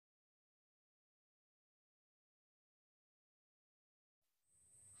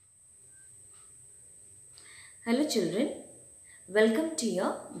Hello children, welcome to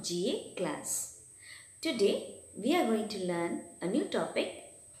your GA class. Today we are going to learn a new topic,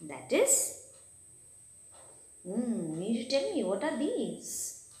 that is, you tell me what are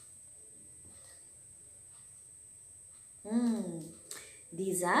these?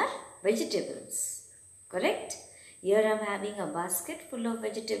 These are vegetables, correct? Here I am having a basket full of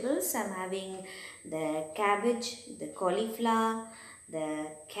vegetables. I am having the cabbage, the cauliflower, the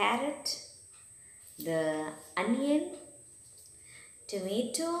carrot, the onion,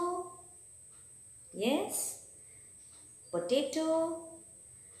 tomato, yes, potato,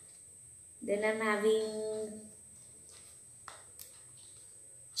 then I'm having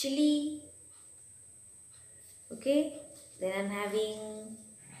chili, okay, then I'm having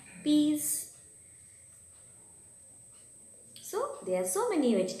peas. So there are so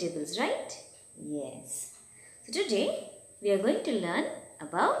many vegetables, right? Yes. So today we are going to learn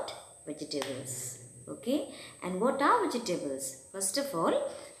about vegetables, okay? And what are vegetables? First of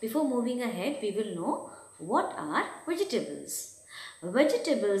all, before moving ahead, we will know what are vegetables.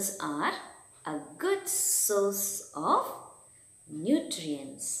 Vegetables are a good source of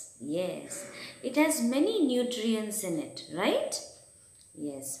nutrients. Yes, it has many nutrients in it, right?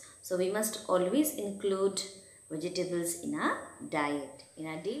 Yes, so we must always include vegetables in our diet, in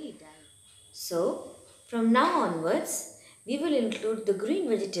our daily diet. So, from now onwards, we will include the green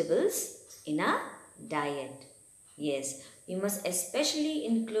vegetables in our diet. Yes, we must especially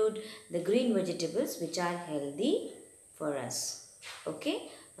include the green vegetables which are healthy for us. Okay,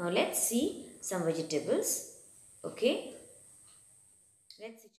 now let's see some vegetables. Okay,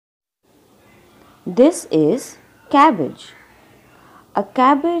 let's see. This is cabbage. A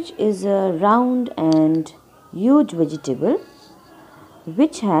cabbage is a round and huge vegetable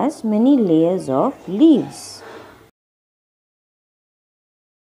which has many layers of leaves.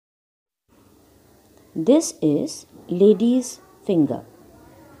 This is lady's finger.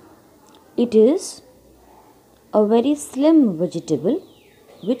 It is a very slim vegetable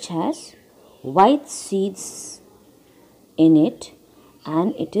which has white seeds in it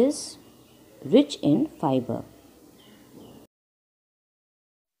and it is rich in fiber.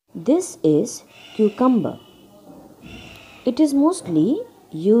 This is cucumber. It is mostly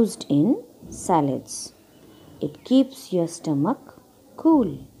used in salads. It keeps your stomach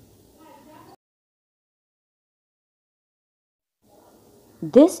cool.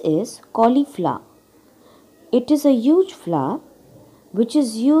 This is cauliflower. It is a huge flower which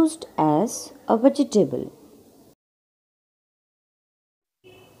is used as a vegetable.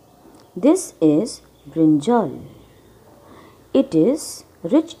 This is brinjal. It is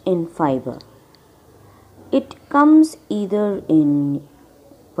rich in fiber. It comes either in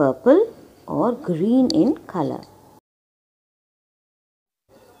purple or green in color.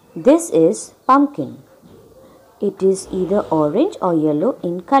 This is pumpkin. It is either orange or yellow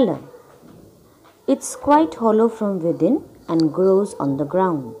in color. It's quite hollow from within and grows on the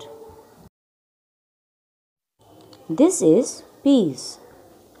ground. This is peas.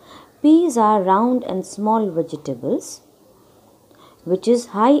 Peas are round and small vegetables which is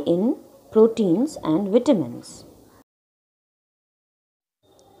high in proteins and vitamins.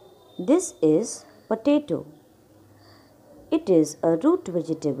 This is potato. It is a root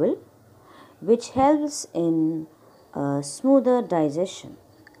vegetable which helps in a smoother digestion.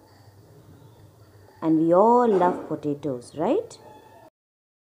 And we all love potatoes, right?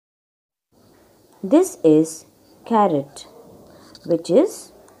 This is carrot, which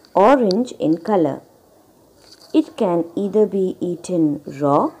is orange in color. It can either be eaten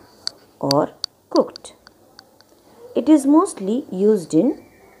raw or cooked. It is mostly used in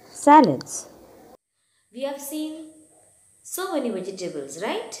salads. We have seen so many vegetables,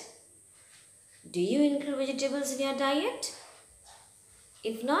 right? Do you include vegetables in your diet?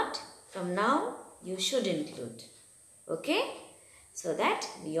 If not, from now you should include. Okay? So that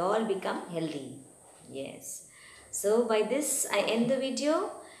we all become healthy. Yes. So by this I end the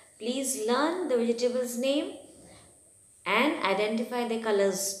video. Please learn the vegetables name and identify the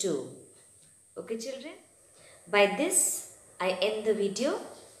colors too. Okay children? By this I end the video.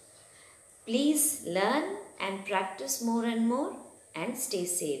 Please learn and practice more and more and stay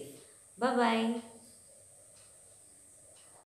safe. Bye-bye.